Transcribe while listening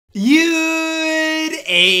Good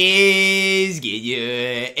is get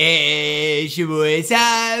your ass, your boy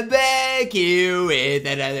Ty back here with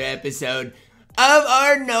another episode of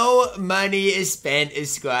our No Money Spent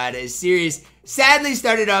Squad series. Sadly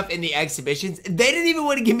started off in the exhibitions. They didn't even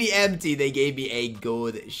want to give me empty. They gave me a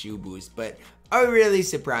gold shoe boost, but I'm really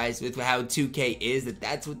surprised with how 2K is that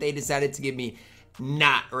that's what they decided to give me.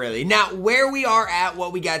 Not really. Now, where we are at,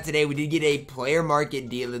 what we got today, we did get a player market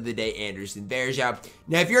deal of the day, Anderson Varejao.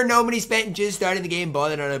 Now, if you're no money spent and just starting the game,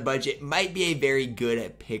 balling on a budget, might be a very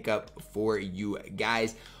good pickup for you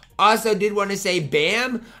guys. Also, did want to say,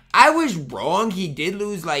 Bam, I was wrong. He did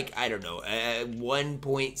lose, like, I don't know, 1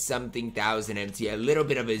 point something thousand MT, a little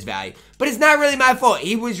bit of his value. But it's not really my fault.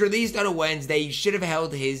 He was released on a Wednesday. He should have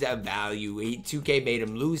held his value. 2K made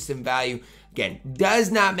him lose some value. Again,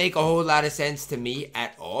 does not make a whole lot of sense to me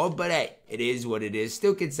at all, but hey, it is what it is.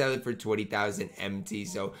 Still can sell it for 20,000 MT,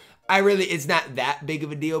 so it's not that big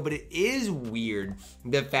of a deal, but it is weird,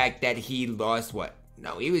 the fact that he lost what?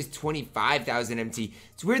 No, he was 25,000 MT.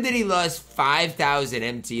 It's weird that he lost 5,000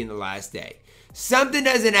 MT in the last day. Something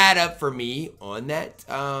doesn't add up for me on that,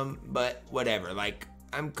 but whatever, like,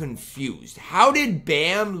 I'm confused. How did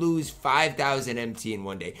Bam lose 5,000 MT in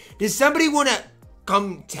one day? Does somebody want to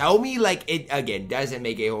come tell me? Like, it again doesn't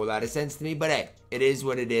make a whole lot of sense to me, but hey, it is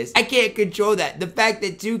what it is. I can't control that. The fact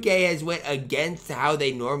that 2K has went against how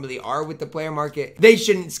they normally are with the player market, they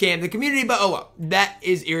shouldn't scam the community, but oh well, that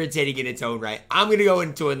is irritating in its own right. I'm gonna go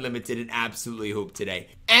into Unlimited and absolutely hoop today.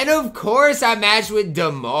 And of course, I matched with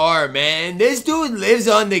DeMar, man. This dude lives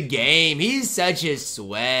on the game. He's such a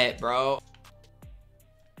sweat, bro.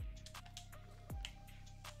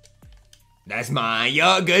 That's mine.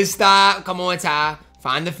 Yo, good stop. Come on, Ty.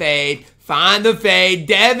 Find the fade. Find the fade.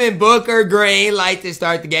 Devin Booker green light to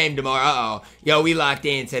start the game tomorrow. Uh-oh. Yo, we locked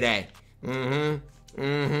in today. I'm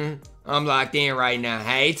locked in right now.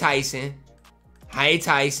 Hey, Tyson. Hey,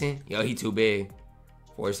 Tyson. Yo, he too big.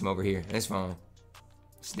 Force him over here. That's fine.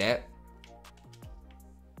 Step.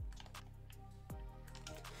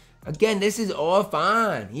 Again, this is all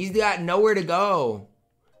fine. He's got nowhere to go.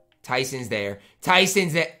 Tyson's there.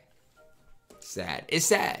 Tyson's there. Sad. It's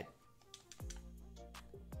sad.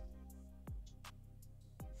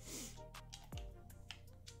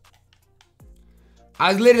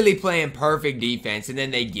 I was literally playing perfect defense, and then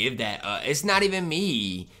they give that up. It's not even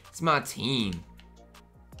me. It's my team.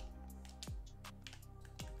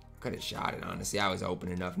 Could have shot it, honestly. I was open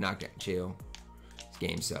enough. Not that chill. This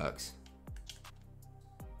game sucks.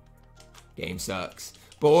 Game sucks.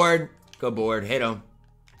 Board. Good board. Hit him.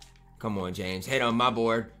 Come on, James. Hit him. My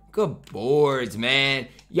board. Good boards, man.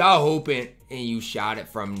 Y'all hoping, and you shot it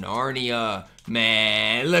from Narnia.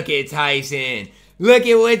 Man, look at Tyson. Look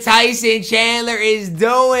at what Tyson Chandler is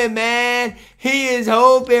doing, man. He is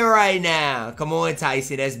hoping right now. Come on,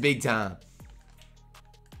 Tyson. That's big time.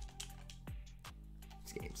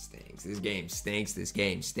 This game stinks. This game stinks. This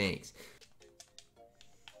game stinks.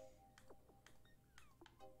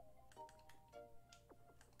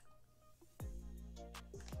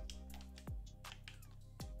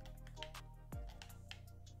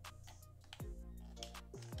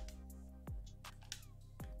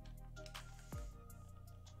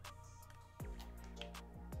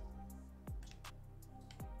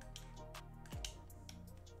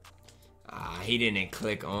 He didn't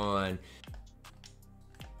click on.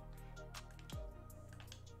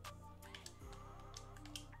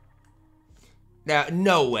 Now,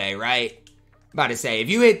 no way, right? About to say, if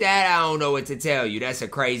you hit that, I don't know what to tell you. That's a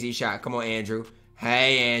crazy shot. Come on, Andrew.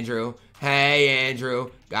 Hey, Andrew. Hey,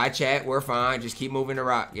 Andrew. Got Chet. We're fine. Just keep moving the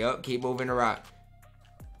rock. Yup, keep moving the rock.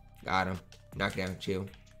 Got him. Knock down. Chill.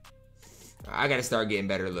 I got to start getting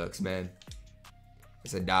better looks, man.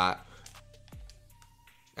 It's a dot.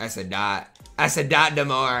 That's a dot. That's a dot,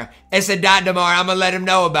 DeMar. It's a dot, DeMar. I'm going to let him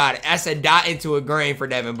know about it. That's a dot into a green for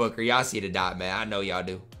Devin Booker. Y'all see the dot, man. I know y'all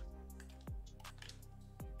do.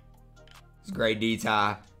 It's great D,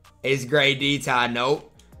 Ty. It's great D, Ty.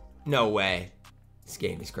 Nope. No way. This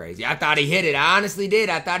game is crazy. I thought he hit it. I honestly did.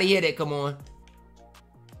 I thought he hit it. Come on.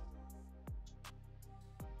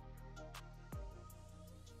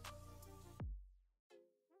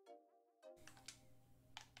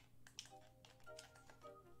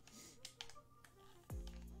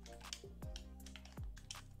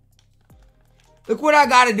 Look what I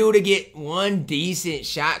got to do to get one decent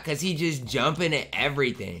shot, because he just jumping at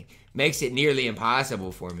everything. Makes it nearly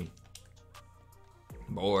impossible for me.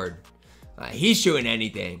 Bored. He's shooting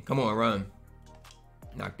anything. Come on, run.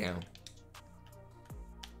 Knock down.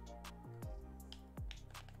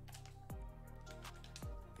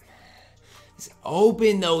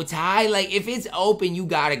 open though, Ty. Like, if it's open, you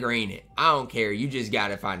gotta green it. I don't care. You just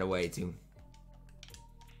gotta find a way to.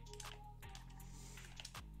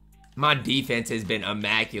 My defense has been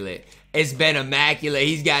immaculate. It's been immaculate.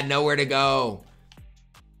 He's got nowhere to go.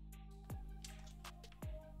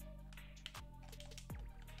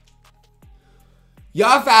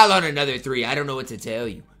 Y'all foul on another 3. I don't know what to tell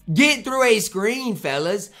you. Get through a screen,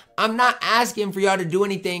 fellas. I'm not asking for y'all to do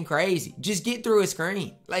anything crazy. Just get through a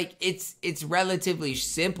screen. Like, it's relatively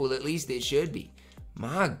simple. At least it should be.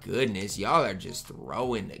 My goodness, y'all are just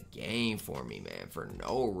throwing the game for me, man, for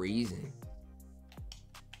no reason.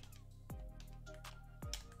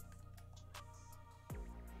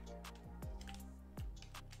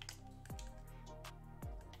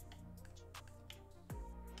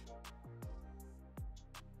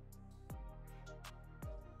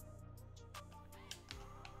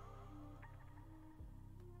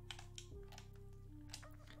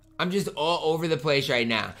 I'm just all over the place right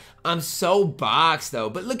now. I'm so boxed,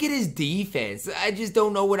 though. But look at his defense. I just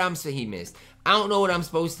don't know what I'm saying. He missed. I don't know what I'm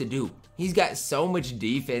supposed to do. He's got so much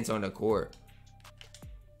defense on the court.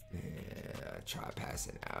 Yeah, I tried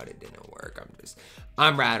passing out. It didn't work.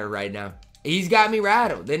 I'm rattled right now. He's got me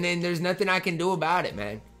rattled. And then there's nothing I can do about it,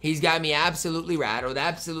 man. He's got me absolutely rattled,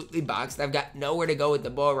 absolutely boxed. I've got nowhere to go with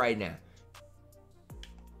the ball right now.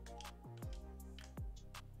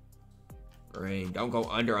 Green, don't go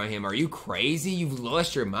under on him. Are you crazy? You've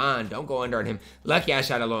lost your mind. Don't go under on him. Lucky I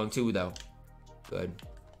shot along too, though. Good.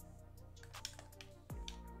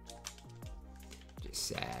 Just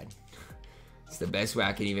sad. It's the best way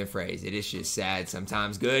I can even phrase it. It's just sad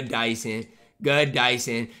sometimes. Good Dyson. Good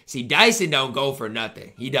Dyson. See, Dyson don't go for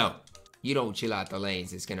nothing. He don't. You don't chill out the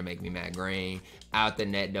lanes. It's going to make me mad. Green. Out the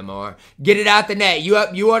net, DeMar. Get it out the net. You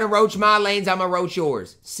up? You want to roach my lanes? I'm going to roach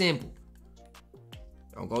yours. Simple.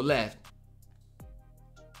 Don't go left.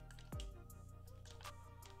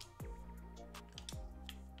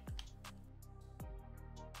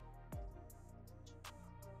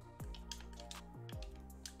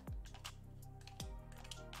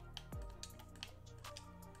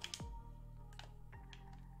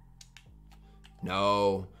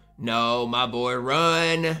 No, no, my boy,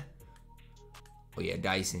 run. Oh, yeah,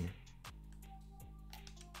 Dyson.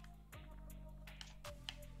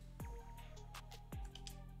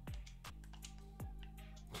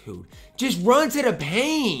 Dude, just run to the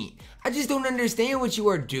paint. I just don't understand what you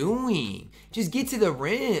are doing. Just get to the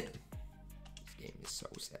rim. This game is so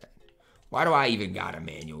sad. Why do I even got a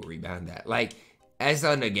manual rebound that? Like, that's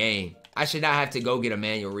on the game. I should not have to go get a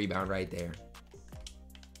manual rebound right there.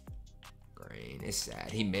 It's sad.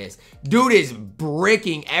 He missed. Dude is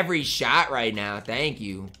bricking every shot right now. Thank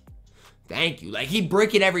you. Thank you. Like, he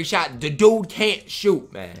bricking every shot. The dude can't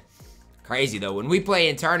shoot, man. Crazy, though. When we play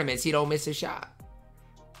in tournaments, he don't miss a shot.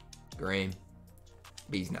 Green.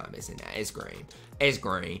 He's not missing that. It's Green. It's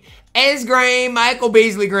Green. It's Green. Michael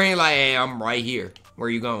Beasley Green. Like, hey, I'm right here. Where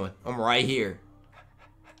you going? I'm right here.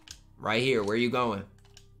 Right here. Where you going?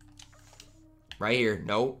 Right here.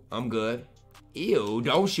 Nope. I'm good. Ew.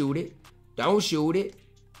 Don't shoot it. Don't shoot it.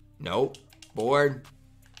 Nope. Board.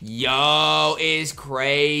 Yo, it's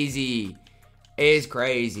crazy. It's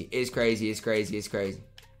crazy. It's crazy. It's crazy. It's crazy.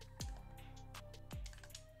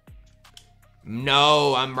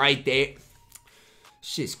 No, I'm right there.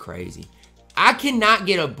 Shit's crazy. I cannot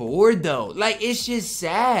get a board, though. Like, it's just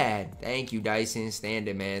sad. Thank you, Dyson.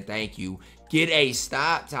 Standing, man. Thank you. Get a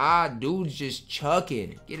stop, Todd. Dude's just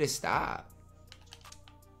chucking. Get a stop.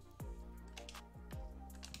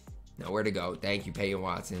 Nowhere to go. Thank you, Peyton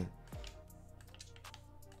Watson.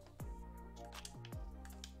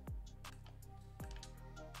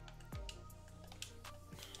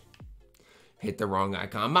 Hit the wrong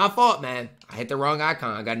icon. My fault, man. I hit the wrong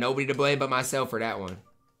icon. I got nobody to blame but myself for that one.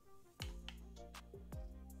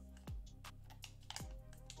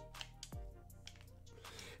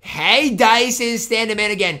 Hey, Dyson, standing man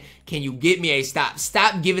again. Can you get me a stop?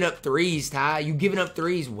 Stop giving up threes, Ty. You giving up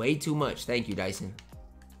threes way too much. Thank you, Dyson.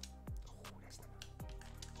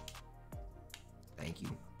 Thank you.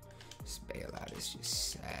 This bailout is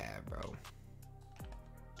just sad, bro.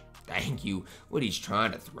 Thank you. What he's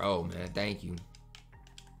trying to throw, man. Thank you.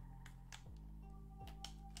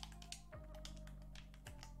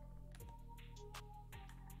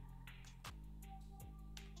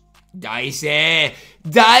 Dyson.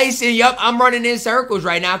 Dyson. Yup, I'm running in circles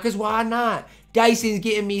right now because why not? Dyson's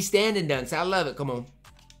getting me standing dunks. I love it. Come on.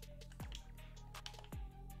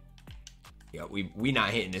 Yo, we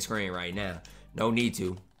not hitting the screen right now. No need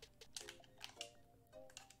to.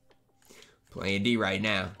 Playing D right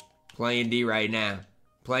now. Playing D right now.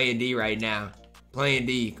 Playing D right now. Playing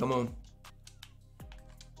D. Come on.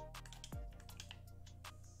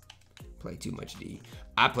 too much D.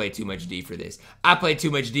 I play too much D for this. I play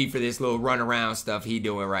too much D for this little run around stuff he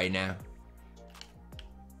doing right now.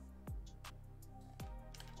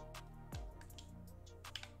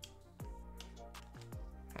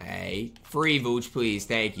 Hey, free Vooch, please.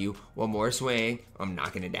 Thank you. One more swing. I'm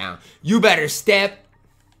knocking it down. You better step.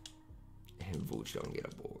 And Vooch don't get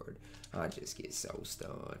a board. I just get so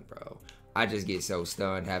stunned, bro. I just get so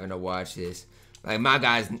stunned having to watch this. Like, my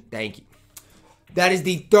guys, thank you. That is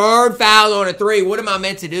the third foul on a 3. What am I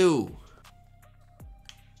meant to do?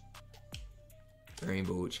 Green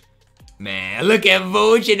Vooch. Man, look at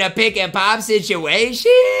Vooch in a pick and pop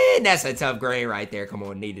situation. That's a tough green right there. Come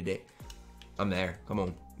on, needed it. I'm there. Come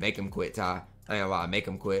on. Make him quit, Ty. I ain't gonna lie. Make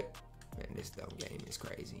him quit. Man, this dumb game is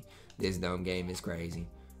crazy. This dumb game is crazy.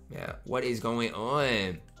 Man, what is going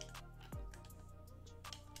on?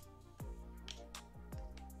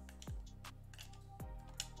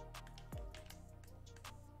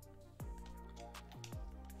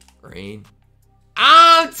 Green.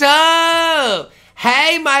 I'm tough.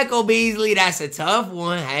 Hey, Michael Beasley. That's a tough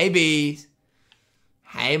one. Hey, Bees.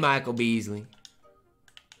 Hey, Michael Beasley.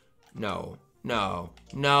 No. No.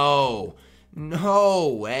 No. No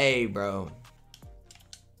way, bro.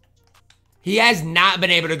 He has not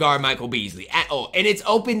been able to guard Michael Beasley at all. And it's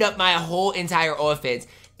opened up my whole entire offense.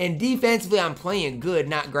 And defensively, I'm playing good.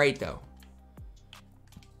 Not great, though.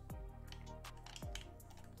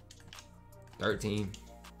 13.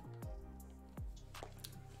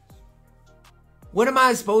 What am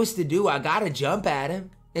I supposed to do? I gotta jump at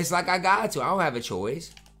him. It's like I got to. I don't have a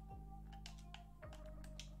choice.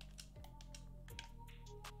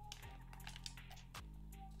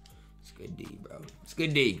 It's good D, bro. It's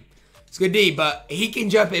good D. It's good D, but he can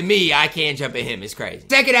jump at me. I can't jump at him. It's crazy.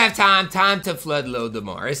 Second half time to flood Lil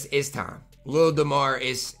DeMar. It's time. Lil DeMar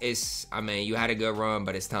is, I mean, you had a good run,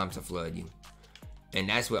 but it's time to flood you. And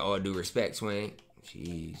that's with all due respect, Swing.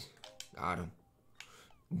 Jeez. Got him.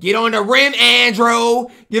 Get on the rim, Andrew.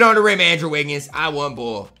 Get on the rim, Andrew Wiggins. I want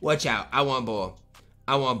ball. Watch out. I want ball.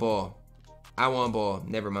 I want ball. I want ball.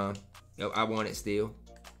 Never mind. Yo, I want it still.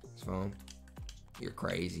 It's fine. You're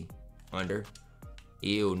crazy. Under.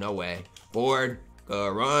 Ew, no way. Board. Go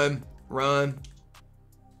run. Run.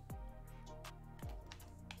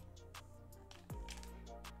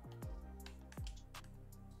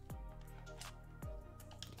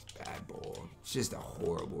 Bad ball. It's just a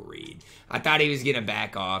horrible read. I thought he was going to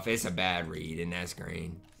back off. It's a bad read, and that's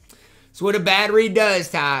green. It's what a bad read does,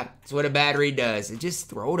 Ty. It's what a bad read does. It just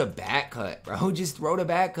throw the back cut, bro. Just throw the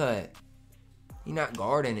back cut. You're not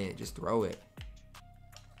guarding it. Just throw it.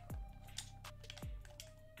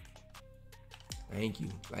 Thank you.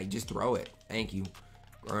 Like, just throw it. Thank you.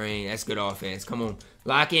 Green. That's good offense. Come on.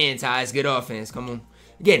 Lock in, Ty. It's good offense. Come on.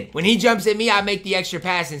 Again, when he jumps at me, I make the extra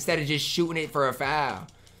pass instead of just shooting it for a foul.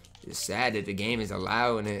 Just sad that the game is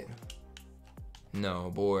allowing it.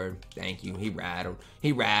 No, board. Thank you. He rattled.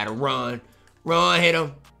 He rattled. Run. Run. Hit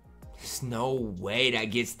him. There's no way that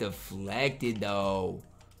gets deflected, though.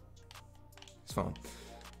 It's fine.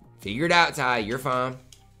 Figure it out, Ty. You're fine.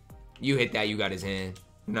 You hit that. You got his hand.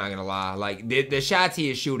 I'm not going to lie. Like, the shots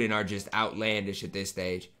he is shooting are just outlandish at this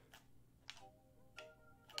stage.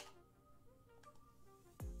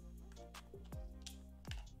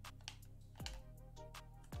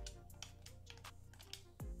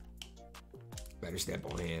 Better step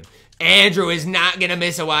on him. Andrew is not going to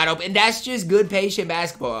miss a wide open. That's just good, patient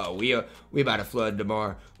basketball. Oh, we about to flood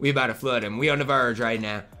DeMar. We about to flood him. We on the verge right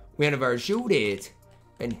now. We on the verge. Shoot it.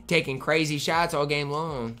 Been taking crazy shots all game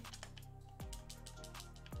long.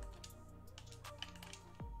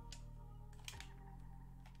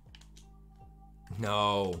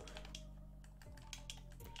 No.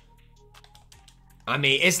 I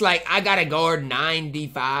mean, it's like I got to guard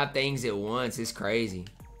 95 things at once. It's crazy.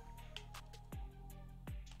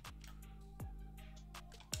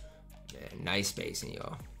 Nice spacing,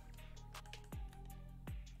 y'all.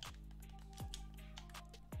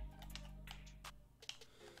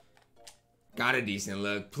 Got a decent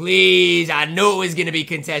look. Please. I knew it was going to be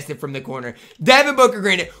contested from the corner. Devin Booker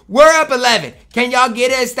Green. We're up 11. Can y'all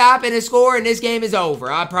get a stop and a score? And this game is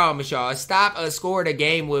over. I promise y'all. A stop, a score, the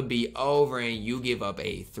game would be over. And you give up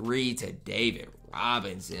a 3 to David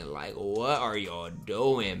Robinson. Like, what are y'all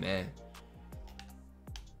doing, man?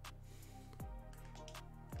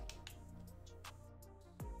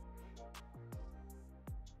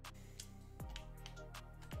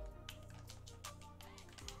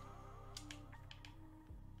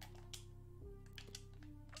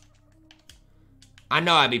 I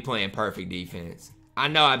know I'd be playing perfect defense. I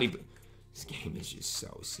know I'd be... This game is just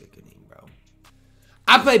so sickening, bro.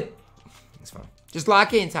 I play... It's fine. Just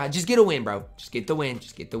lock in, Ty. Just get a win, bro. Just get the win.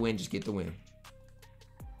 Just get the win. Just get the win.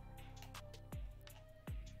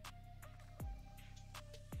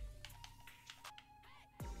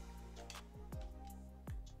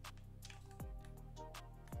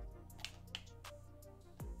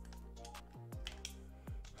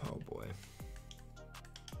 Oh, boy.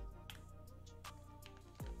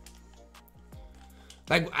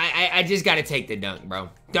 Like, I just got to take the dunk, bro.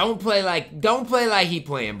 Don't play like he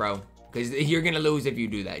playing, bro. Because you're going to lose if you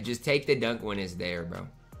do that. Just take the dunk when it's there, bro.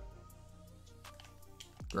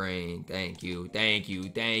 Green. Thank you. Thank you.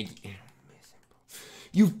 Thank you.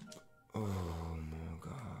 You. Oh, my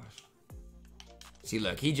gosh. See,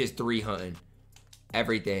 look. He just 3-hunting.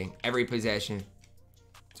 Everything. Every possession.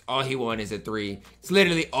 All he wants is a 3. It's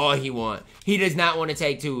literally all he wants. He does not want to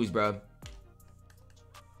take 2s, bro.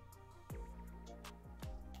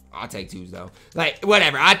 I'll take 2s, though. Like,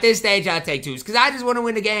 whatever. At this stage, I'll take 2s. Because I just want to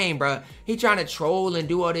win the game, bro. He trying to troll and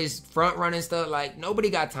do all this front-running stuff. Like, nobody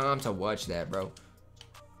got time to watch that, bro.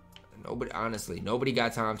 Nobody, honestly, nobody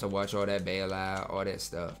got time to watch all that bailout, all that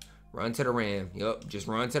stuff. Run to the rim. Yup, just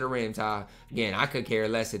run to the rim, Ty. Again, I could care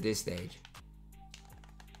less at this stage.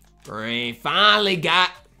 Green finally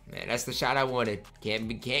got... Man, that's the shot I wanted.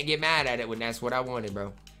 Can't get mad at it when that's what I wanted,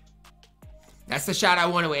 bro. That's the shot I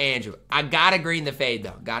wanted with Andrew. I gotta green the fade,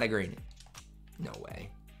 though. Gotta green it. No way.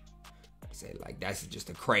 I said, like, that's just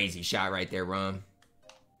a crazy shot right there, Rum.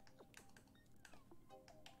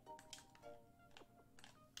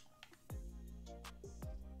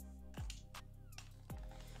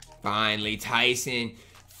 Finally, Tyson.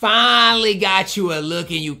 Finally got you a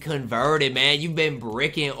look and you converted, man. You've been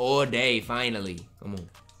bricking all day, finally. Come on.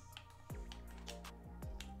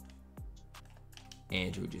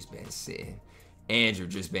 Andrew just been sitting. Andrew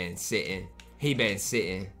just been sitting. He been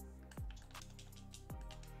sitting.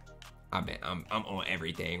 I'm on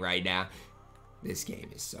everything right now. This game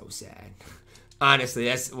is so sad. Honestly,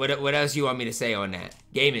 that's what else you want me to say on that?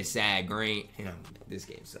 Game is sad, Green. You know, this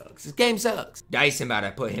game sucks. This game sucks. Dyson about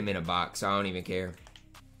to put him in a box, so I don't even care.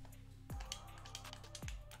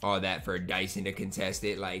 All that for Dyson to contest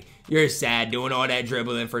it. Like, you're sad doing all that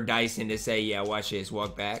dribbling for Dyson to say, yeah, watch this,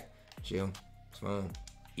 walk back. Chill. It's fun.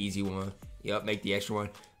 Easy one. Yup, make the extra one.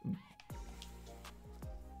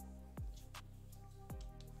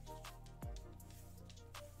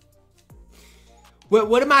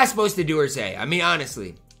 What am I supposed to do or say? I mean,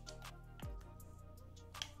 honestly.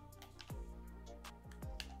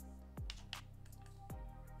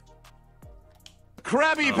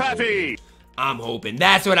 Krabby Patty! I'm hoping.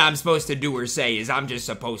 That's what I'm supposed to do or say, is I'm just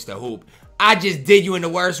supposed to hoop. I just did you in the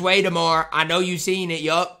worst way, Damar. I know you seen it,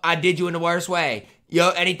 yup. I did you in the worst way.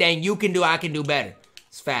 Yup, anything you can do, I can do better.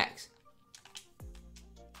 It's facts.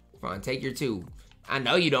 Come on, take your 2. I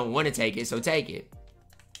know you don't want to take it, so take it.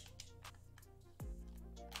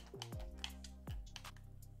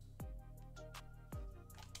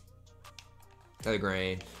 Another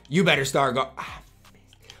grain. You better start go.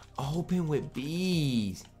 Open with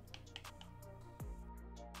bees.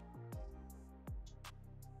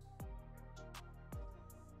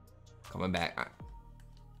 Coming back.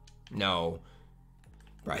 No.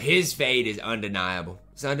 Bro, his fade is undeniable.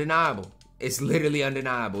 It's undeniable. It's literally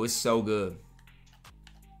undeniable. It's so good.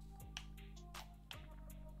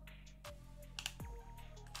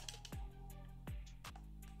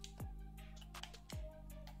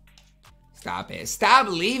 Stop it. Stop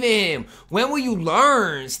leaving him. When will you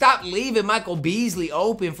learn? Stop leaving Michael Beasley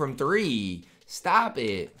open from 3. Stop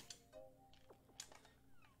it.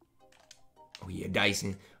 Oh, yeah,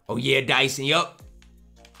 Dyson. Oh, yeah, Dyson. Yup.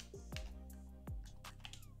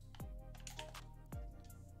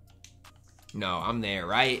 No, I'm there,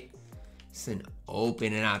 right? It's an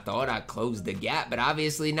open, and I thought I closed the gap, but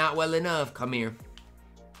obviously not well enough. Come here.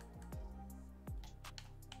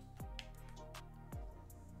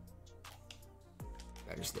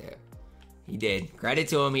 Better step. He did. Credit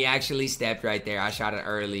to him. He actually stepped right there. I shot it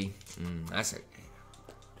early. That's a...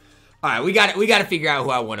 All right, we got to figure out who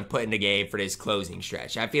I want to put in the game for this closing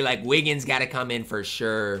stretch. I feel like Wiggins got to come in for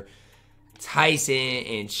sure. Tyson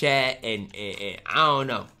and Chet and I don't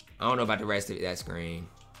know. I don't know about the rest of it. That's green.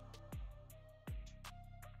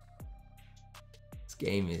 This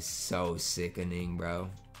game is so sickening, bro.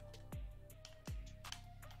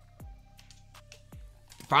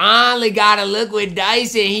 Finally got a look with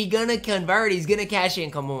Dyson. He gonna convert. He's gonna cash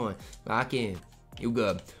in. Come on. Lock in. You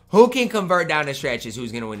good. Who can convert down the stretches?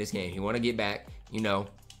 Who's gonna win this game? You wanna get back? You know.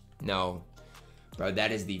 No. Bro,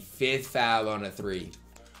 that is the 5th foul on a 3.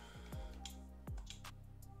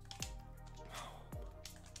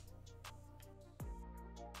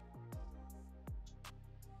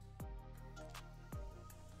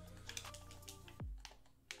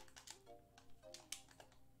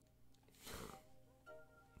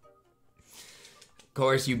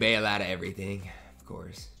 course you bail out of everything. Of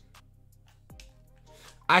course.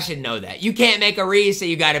 I should know that. You can't make a read, so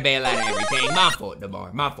you gotta bail out of everything. My fault,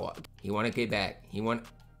 DeMar. My fault. He wanna get back. He want...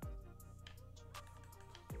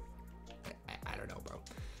 I don't know, bro.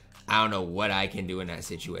 I don't know what I can do in that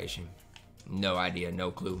situation. No idea, no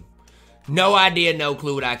clue. No idea, no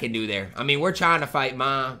clue what I can do there. I mean, we're trying to fight,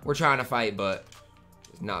 Ma. We're trying to fight, but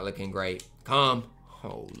it's not looking great. Come.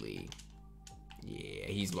 Holy. Yeah,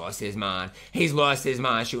 he's lost his mind. He's lost his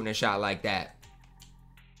mind shooting a shot like that.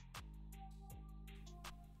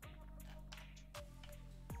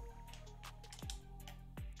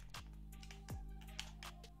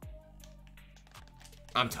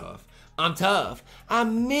 I'm tough. I'm tough. I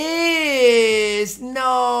missed.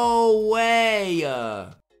 No way.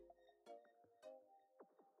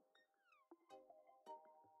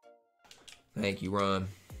 Thank you, Ron.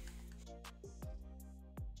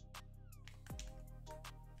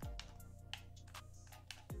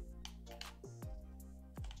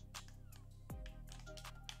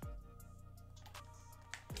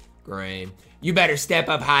 Graham, you better step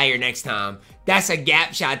up higher next time. That's a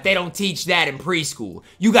gap shot. They don't teach that in preschool.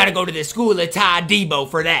 You gotta go to the school of TyDeBo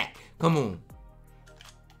for that. Come on.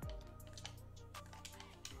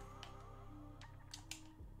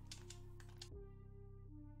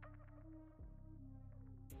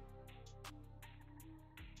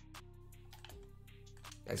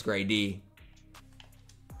 That's great, D.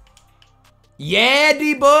 Yeah,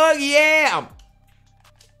 D-Bug, yeah.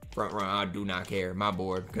 Front run, I do not care. My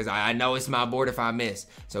board. Because I know it's my board if I miss.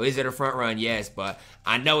 So is it a front run? Yes. But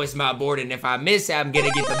I know it's my board. And if I miss, I'm going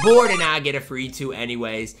to get the board. And I get a free 2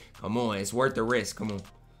 anyways. Come on. It's worth the risk. Come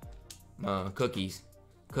on. Cookies.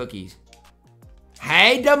 Cookies.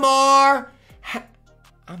 Hey, DeMar.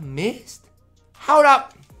 I missed. Hold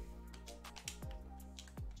up.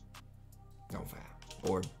 No foul.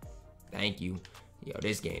 Board. Thank you. Yo,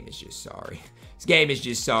 this game is just sorry. This game is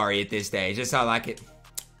just sorry at this stage. That's all I can...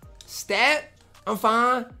 Step. I'm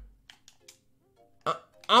fine.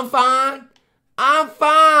 I'm fine. I'm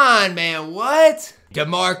fine, man. What?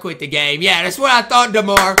 DeMar quit the game. Yeah, that's what I thought,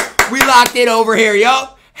 DeMar. We locked it over here, yo.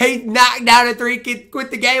 He knocked down a 3,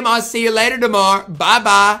 quit the game. I'll see you later, DeMar.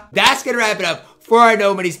 Bye-bye. That's going to wrap it up for our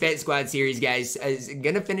No Money Spent Squad series, guys. I'm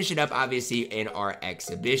going to finish it up, obviously, in our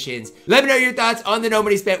exhibitions. Let me know your thoughts on the No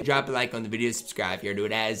Money Spent. Drop a like on the video. Subscribe if you're new.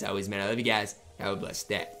 As always, man, I love you guys. Have a blessed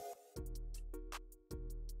day.